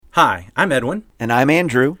Hi, I'm Edwin. And I'm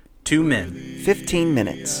Andrew. 2 men. 15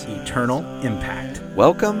 minutes. Eternal impact.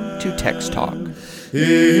 Welcome to Text Talk.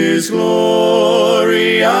 His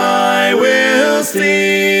glory I will see.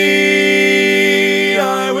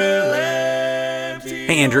 I will empty.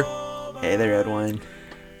 Hey, Andrew. Hey there, Edwin.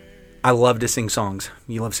 I love to sing songs.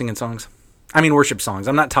 You love singing songs? I mean worship songs.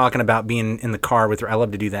 I'm not talking about being in the car with her. I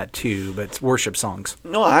love to do that too, but it's worship songs.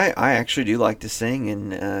 No, I actually do like to sing,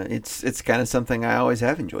 and it's kind of something I always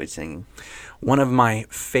have enjoyed singing. One of my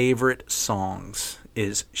favorite songs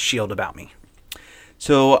is Shield About Me.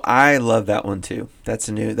 So I love that one too. That's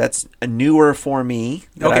a newer for me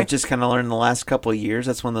that Okay. I've just kind of learned in the last couple of years.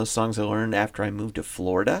 That's one of those songs I learned after I moved to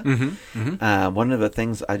Florida. One of the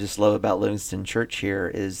things I just love about Livingston Church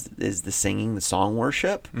here is the singing, the song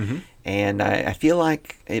worship, and I feel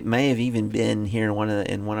like it may have even been here in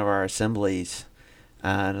one of our assemblies.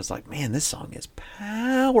 And I was like, man, this song is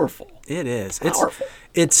powerful. It is. Powerful.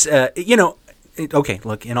 Okay,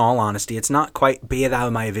 look, in all honesty, it's not quite Be Thou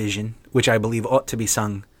My Vision, which I believe ought to be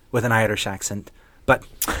sung with an Irish accent. But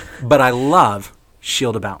I love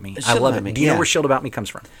Shield About Me. I love it. Do you know where Shield About Me comes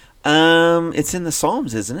from? It's in the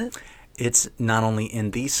Psalms, isn't it? It's not only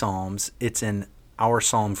in these Psalms, it's in our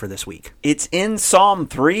Psalm for this week. It's in Psalm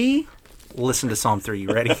 3? Listen to Psalm 3.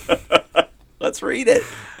 You ready? Let's read it.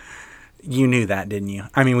 You knew that, didn't you?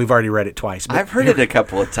 I mean, we've already read it twice. But I've heard it a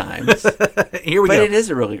couple of times. Here we But go. it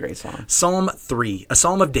is a really great song. Psalm 3, a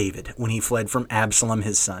psalm of David when he fled from Absalom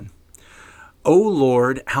his son. O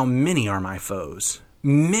Lord, how many are my foes?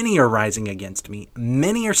 Many are rising against me.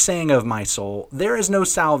 Many are saying of my soul, there is no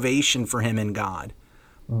salvation for him in God.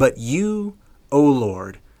 But you, O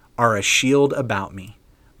Lord, are a shield about me,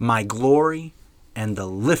 my glory and the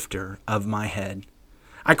lifter of my head.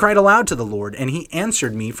 I cried aloud to the Lord, and he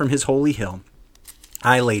answered me from his holy hill.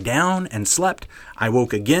 I lay down and slept. I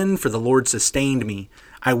woke again, for the Lord sustained me.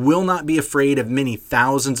 I will not be afraid of many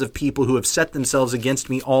thousands of people who have set themselves against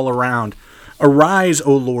me all around. Arise,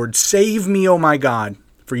 O Lord, save me, O my God.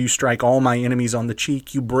 For you strike all my enemies on the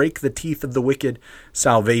cheek. You break the teeth of the wicked.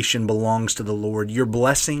 Salvation belongs to the Lord. Your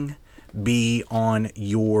blessing be on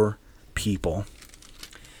your people.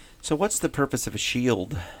 So what's the purpose of a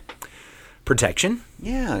shield? Protection.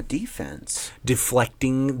 Yeah, defense.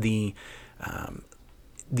 Deflecting the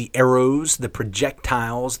arrows, the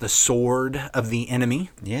projectiles, the sword of the enemy.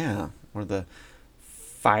 Yeah, or the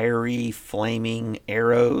fiery, flaming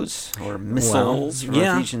arrows or missiles from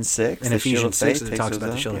Ephesians 6. In Ephesians 6, it talks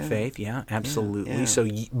about the shield of faith. Yeah, absolutely. Yeah. So,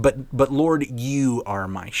 but Lord, you are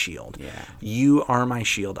my shield. Yeah. You are my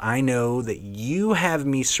shield. I know that you have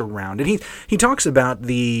me surrounded. He talks about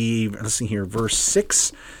let's see here, verse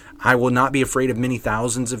 6. I will not be afraid of many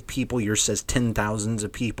thousands of people. Yours says 10,000s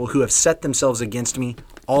of people who have set themselves against me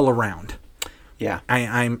all around. Yeah.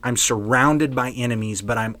 I'm surrounded by enemies,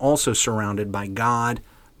 but I'm also surrounded by God,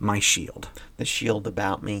 my shield. The shield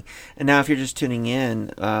about me. And now if you're just tuning in,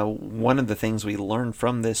 one of the things we learned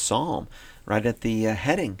from this psalm, right at the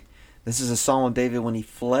heading, this is a psalm of David when he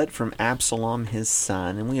fled from Absalom, his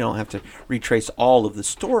son. And we don't have to retrace all of the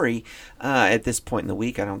story at this point in the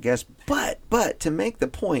week, I don't guess. But to make the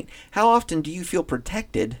point, how often do you feel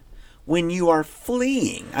protected when you are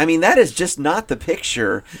fleeing? I mean, that is just not the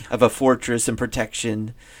picture of a fortress and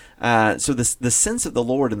protection. So the sense of the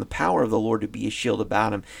Lord and the power of the Lord to be a shield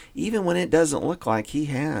about him, even when it doesn't look like he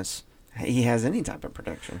has any type of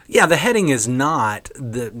protection. Yeah, the heading is not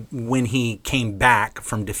when he came back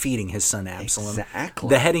from defeating his son Absalom. Exactly.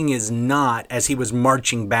 The heading is not as he was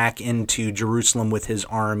marching back into Jerusalem with his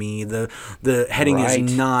army. The heading is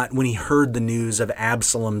not when he heard the news of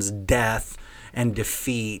Absalom's death and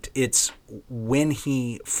defeat. It's when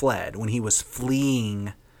he fled, when he was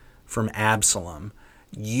fleeing from Absalom.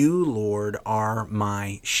 You, Lord, are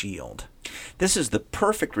my shield. This is the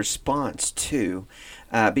perfect response, too,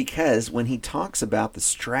 because when he talks about the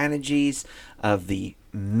strategies of the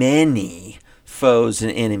many foes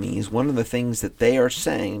and enemies, one of the things that they are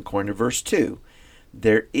saying, according to verse 2,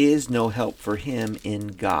 there is no help for him in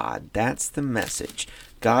God. That's the message.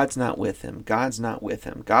 God's not with him. God's not with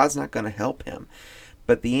him. God's not going to help him.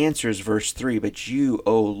 But the answer is verse 3, but you,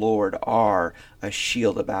 O Lord, are a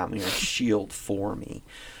shield about me, or a shield for me.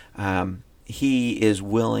 He is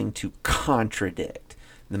willing to contradict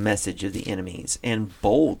the message of the enemies, and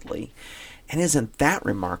boldly. And isn't that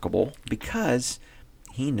remarkable? Because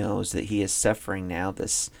he knows that he is suffering now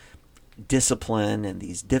this discipline and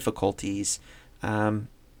these difficulties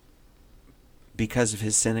because of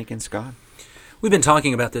his sin against God. We've been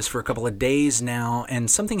talking about this for a couple of days now, and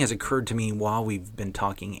something has occurred to me while we've been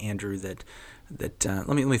talking, Andrew, that let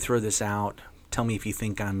me throw this out Tell me if you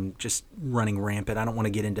think I'm just running rampant. I don't want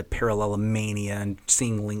to get into parallelomania and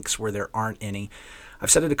seeing links where there aren't any. I've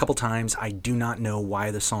said it a couple times. I do not know why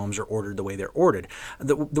the Psalms are ordered the way they're ordered.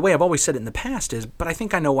 The way I've always said it in the past is, but I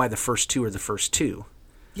think I know why the first two are the first two.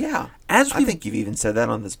 Yeah. I think you've even said that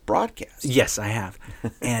on this broadcast. Yes, I have.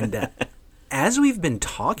 And as we've been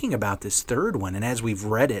talking about this third one, and as we've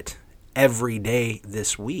read it every day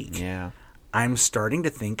this week, I'm starting to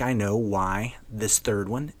think I know why this third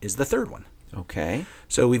one is the third one. Okay.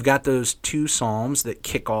 So we've got those two Psalms that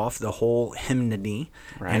kick off the whole hymnody,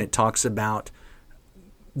 and it talks about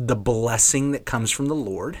the blessing that comes from the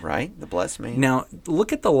Lord. Right, the blessed man. Now,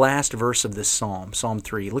 look at the last verse of this Psalm, Psalm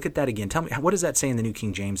 3. Look at that again. Tell me, what does that say in the New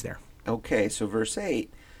King James there? Okay, so verse 8.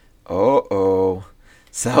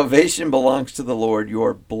 Salvation belongs to the Lord.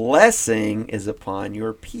 Your blessing is upon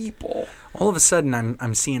your people. All of a sudden,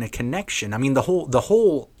 I'm seeing a connection. I mean, the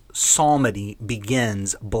whole psalmody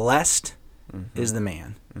begins, blessed is the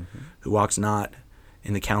man who walks not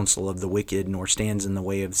in the counsel of the wicked, nor stands in the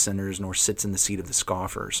way of sinners, nor sits in the seat of the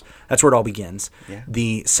scoffers. That's where it all begins. Yeah.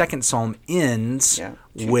 The second psalm ends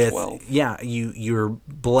with, you're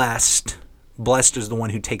blessed. Blessed is the one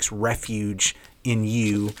who takes refuge in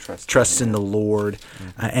you, trusts in the Lord.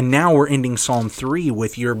 And now we're ending Psalm 3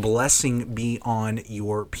 with your blessing be on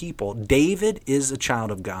your people. David is a child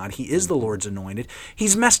of God. He is the Lord's anointed.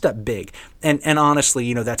 He's messed up big. And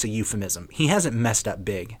honestly, that's a euphemism. He hasn't messed up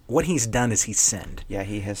big. What he's done is he's sinned. Yeah,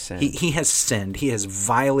 he has sinned. He has sinned. He has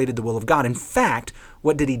violated the will of God. In fact,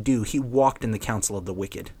 what did he do? He walked in the counsel of the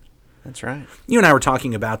wicked. That's right. You and I were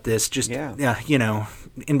talking about this just,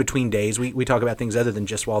 in between days. We talk about things other than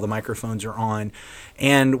just while the microphones are on.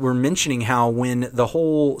 And we're mentioning how when the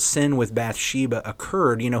whole sin with Bathsheba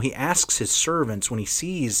occurred, he asks his servants when he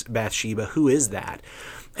sees Bathsheba, who is that?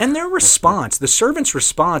 And their response, the servant's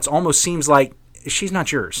response almost seems like, she's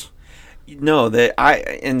not yours. No, we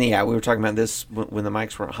were talking about this when the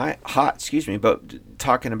mics weren't hot, but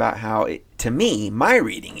talking about how, to me, my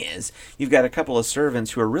reading is, you've got a couple of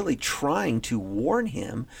servants who are really trying to warn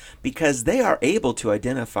him because they are able to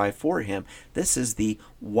identify for him, this is the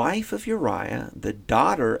wife of Uriah, the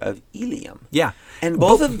daughter of Eliam. Yeah. And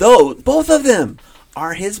both of them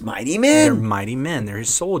are his mighty men. They're mighty men. They're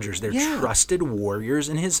his soldiers. They're trusted warriors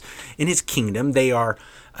in his kingdom. They are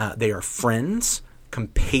friends,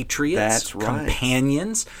 compatriots,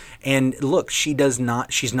 companions, and look, she's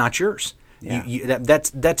not yours. Yeah. That's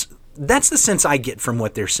the sense I get from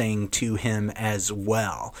what they're saying to him as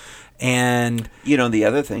well. And the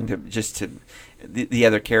other thing the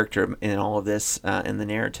other character in all of this in the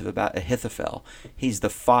narrative about Ahithophel, he's the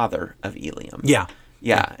father of Eliam.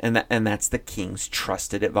 Yeah, and that's the king's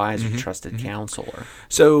trusted advisor, trusted counselor.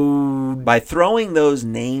 So by throwing those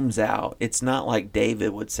names out, it's not like David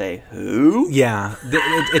would say, who? Yeah,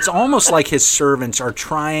 it's almost like his servants are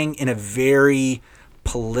trying in a very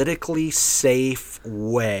politically safe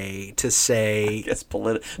way to say, I guess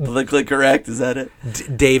politically correct, is that it?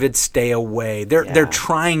 David, stay away. They're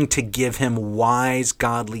trying to give him wise,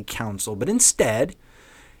 godly counsel, but instead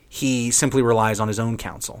he simply relies on his own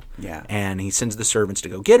counsel. Yeah. And he sends the servants to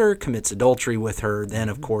go get her, commits adultery with her, then,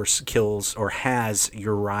 of course, kills or has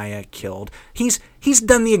Uriah killed. He's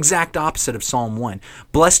done the exact opposite of Psalm 1.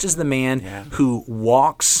 Blessed is the man who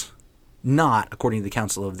walks not according to the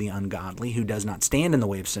counsel of the ungodly, who does not stand in the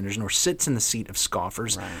way of sinners, nor sits in the seat of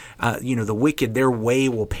scoffers. Right. The wicked, their way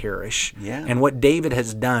will perish. Yeah. And what David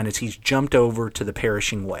has done is he's jumped over to the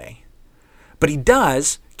perishing way. But he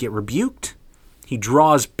does get rebuked. He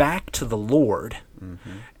draws back to the Lord.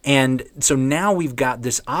 And so now we've got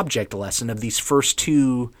this object lesson of these first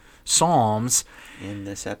two Psalms. In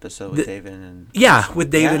this episode with David and...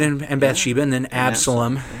 with David and Bathsheba and then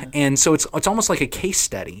Absalom. And so it's almost like a case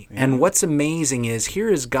study. Yeah. And what's amazing is here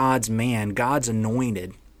is God's man, God's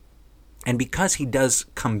anointed. And because he does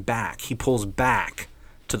come back, he pulls back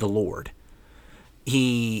to the Lord.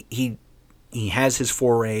 He has his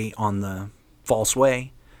foray on the false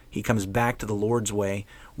way. He comes back to the Lord's way.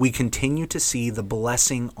 We continue to see the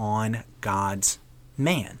blessing on God's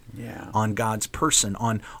man, on God's person,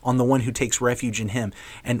 on the one who takes refuge in him.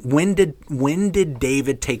 And when did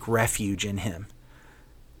David take refuge in him?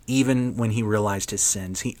 Even when he realized his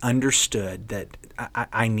sins, he understood that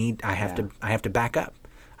I have to back up.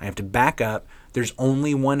 I have to back up. There's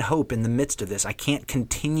only one hope in the midst of this. I can't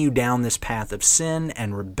continue down this path of sin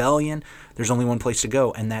and rebellion. There's only one place to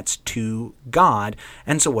go, and that's to God.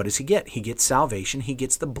 And so what does he get? He gets salvation. He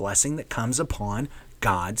gets the blessing that comes upon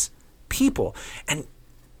God's people. And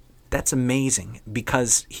that's amazing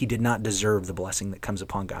because he did not deserve the blessing that comes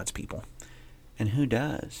upon God's people. And who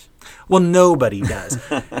does? Well, nobody does.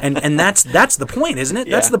 and that's the point, isn't it?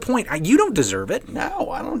 Yeah. That's the point. You don't deserve it. No,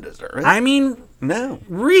 I don't deserve it. I mean, no.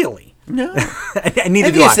 really. No. And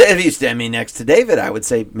neither do I. If you stand me next to David, I would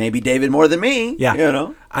say maybe David more than me. Yeah. You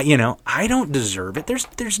know? I don't deserve it.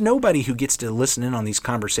 There's nobody who gets to listen in on these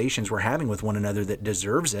conversations we're having with one another that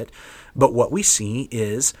deserves it. But what we see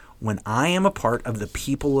is when I am a part of the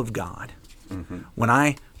people of God, when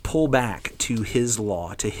I pull back to his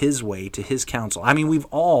law, to his way, to his counsel. I mean, we've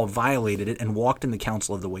all violated it and walked in the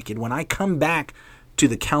counsel of the wicked. When I come back to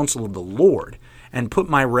the counsel of the Lord and put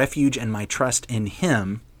my refuge and my trust in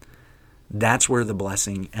him, that's where the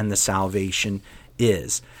blessing and the salvation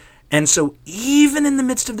is. And so even in the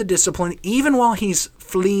midst of the discipline, even while he's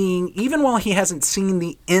fleeing, even while he hasn't seen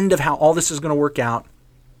the end of how all this is going to work out,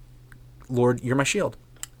 Lord, you're my shield.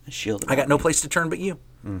 A shield. I got no place to turn but you.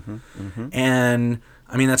 And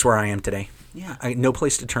I mean, that's where I am today. Yeah. No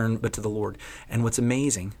place to turn but to the Lord. And what's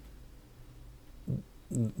amazing,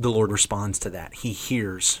 the Lord responds to that. He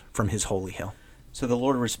hears from his holy hill. So the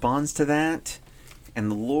Lord responds to that,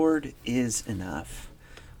 and the Lord is enough.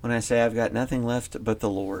 When I say I've got nothing left but the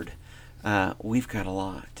Lord, we've got a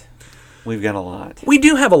lot. We've got a lot. We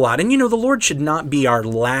do have a lot. And the Lord should not be our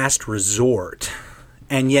last resort.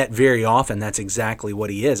 And yet very often that's exactly what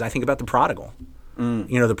he is. I think about the prodigal.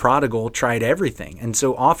 The prodigal tried everything. And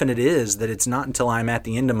so often it is that it's not until I'm at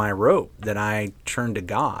the end of my rope that I turn to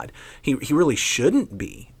God. He really shouldn't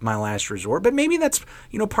be my last resort. But maybe that's,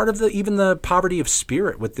 part of even the poverty of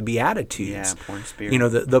spirit with the Beatitudes. Yeah, poor in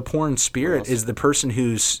spirit. The poor in spirit is the person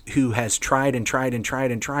who has tried and tried and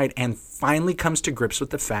tried and tried and finally comes to grips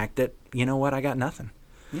with the fact that, you know what, I got nothing.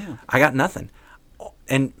 Yeah. I got nothing.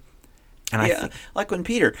 And I think, like when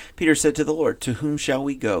Peter said to the Lord, "To whom shall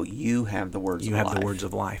we go? You have the words of life." You have the words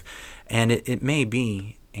of life. And it may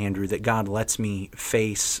be, Andrew, that God lets me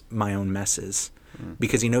face my own messes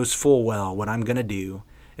because he knows full well what I'm going to do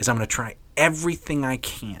is I'm going to try everything I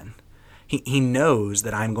can. He knows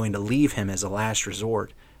that I'm going to leave him as a last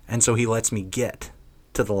resort, and so he lets me get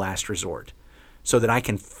to the last resort so that I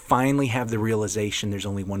can finally have the realization there's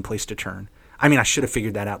only one place to turn. I mean, I should have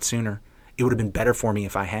figured that out sooner. It would have been better for me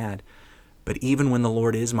if I had. But even when the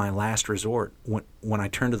Lord is my last resort, when I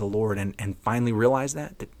turn to the Lord and finally realize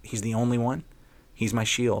that he's the only one, he's my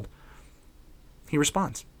shield, he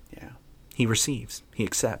responds. Yeah. He receives. He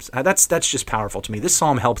accepts. That's just powerful to me. This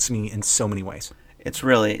psalm helps me in so many ways. It's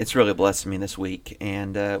really blessing me this week,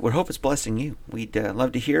 and we hope it's blessing you. We'd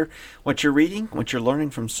love to hear what you're reading, what you're learning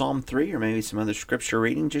from Psalm 3, or maybe some other scripture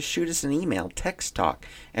reading. Just shoot us an email,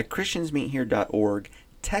 texttalk@christiansmeethere.org,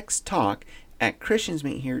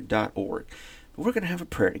 texttalk@christiansmeethere.org. But we're going to have a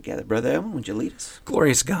prayer together. Brother Edwin, would you lead us?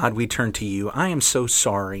 Glorious God, we turn to you. I am so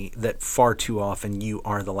sorry that far too often you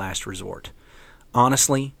are the last resort.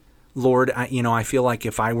 Honestly, Lord, I feel like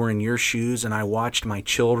if I were in your shoes and I watched my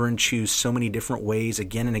children choose so many different ways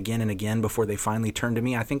again and again and again before they finally turn to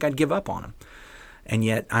me, I think I'd give up on them. And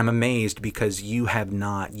yet I'm amazed because you have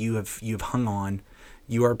not. You've hung on.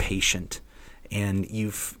 You are patient, and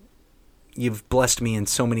you've blessed me in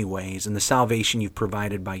so many ways. And the salvation you've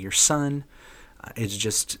provided by your Son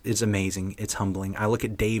is amazing. It's humbling. I look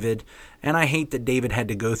at David, and I hate that David had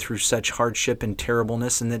to go through such hardship and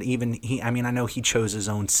terribleness, and that even I know he chose his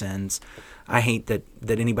own sins. I hate that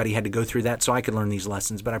anybody had to go through that so I could learn these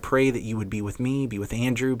lessons. But I pray that you would be with me, be with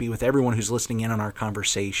Andrew, be with everyone who's listening in on our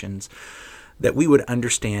conversations, that we would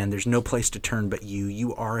understand there's no place to turn but you.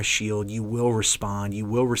 You are a shield. You will respond. You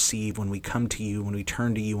will receive when we come to you, when we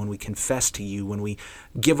turn to you, when we confess to you, when we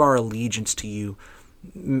give our allegiance to you.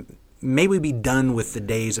 May we be done with the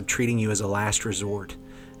days of treating you as a last resort.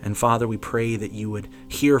 And Father, we pray that you would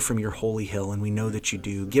hear from your holy hill, and we know that you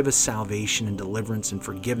do. Give us salvation and deliverance and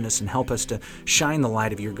forgiveness, and help us to shine the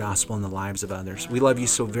light of your gospel in the lives of others. We love you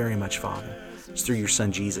so very much, Father. It's through your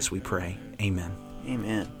Son, Jesus, we pray. Amen.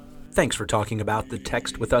 Amen. Thanks for talking about the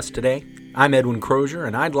text with us today. I'm Edwin Crozier,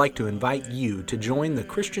 and I'd like to invite you to join the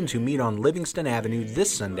Christians who meet on Livingston Avenue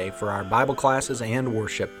this Sunday for our Bible classes and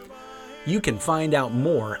worship. You can find out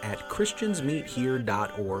more at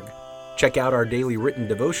christiansmeethere.org. Check out our daily written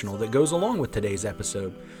devotional that goes along with today's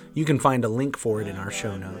episode. You can find a link for it in our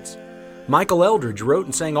show notes. Michael Eldridge wrote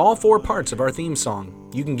and sang all 4 parts of our theme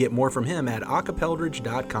song. You can get more from him at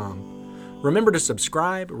acapeldridge.com. Remember to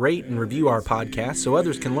subscribe, rate, and review our podcast so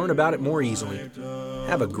others can learn about it more easily.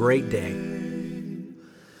 Have a great day.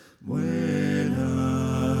 When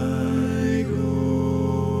I go.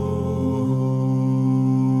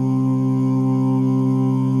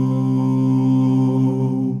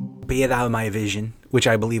 Be thou my vision, which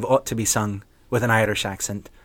I believe ought to be sung with an Irish accent.